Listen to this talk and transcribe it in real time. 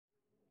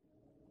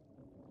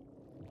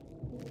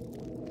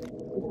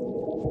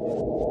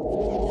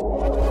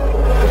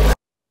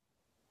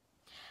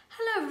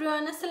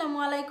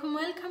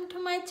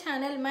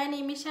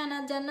is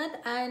Shana Jannat,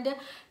 and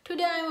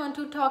today I want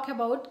to talk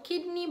about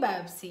kidney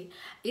biopsy.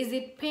 Is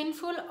it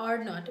painful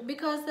or not?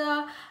 Because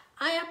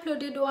I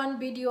uploaded one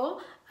video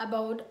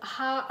about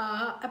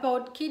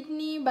about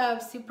kidney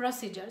biopsy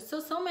procedure.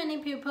 So many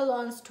people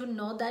wants to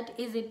know that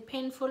is it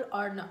painful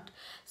or not.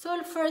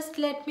 So first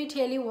let me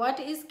tell you what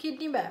is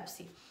kidney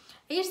biopsy.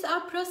 It's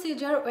a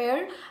procedure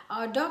where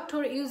a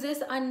doctor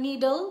uses a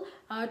needle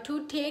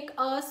to take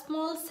a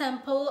small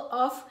sample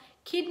of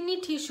kidney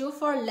tissue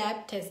for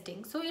lab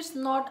testing. So it's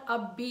not a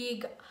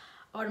big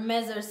or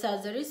major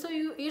surgery. So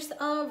it's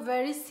a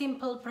very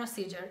simple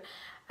procedure,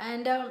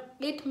 and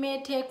it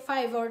may take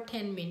 5 or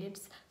 10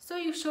 minutes. So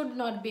you should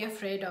not be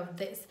afraid of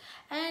this.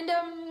 And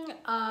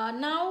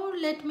now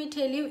let me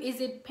tell you, is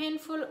it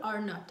painful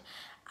or not?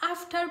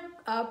 After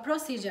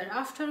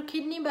after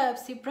kidney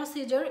biopsy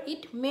procedure,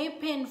 it may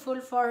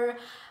painful for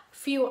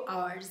few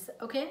hours,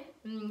 okay,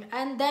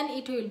 and then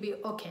it will be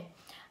okay.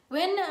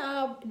 When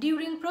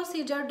during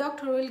procedure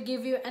after will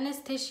give you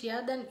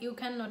anesthesia, then you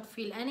cannot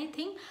feel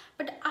anything,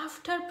 but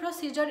after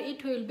procedure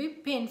it will be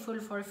painful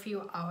for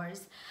few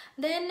hours.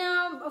 Then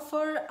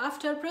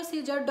after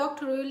procedure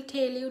doctor will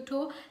tell you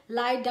to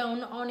lie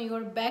down on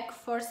your back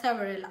for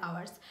several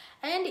hours,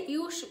 and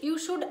you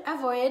should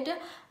avoid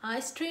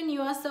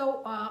strenuous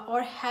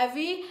or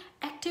heavy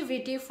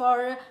activity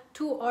for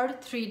 2 or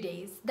 3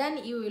 days.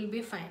 Then you will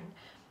be fine.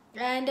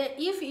 And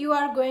if you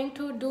are going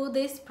to do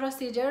this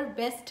procedure,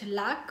 best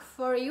luck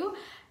for you.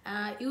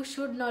 You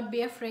should not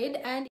be afraid,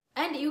 and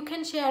you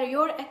can share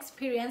your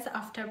experience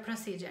after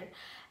procedure.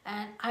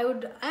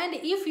 And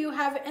if you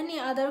have any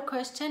other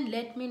question,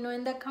 let me know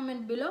in the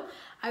comment below.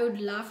 I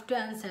would love to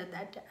answer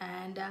that.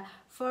 And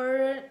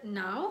for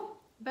now,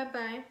 bye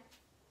bye.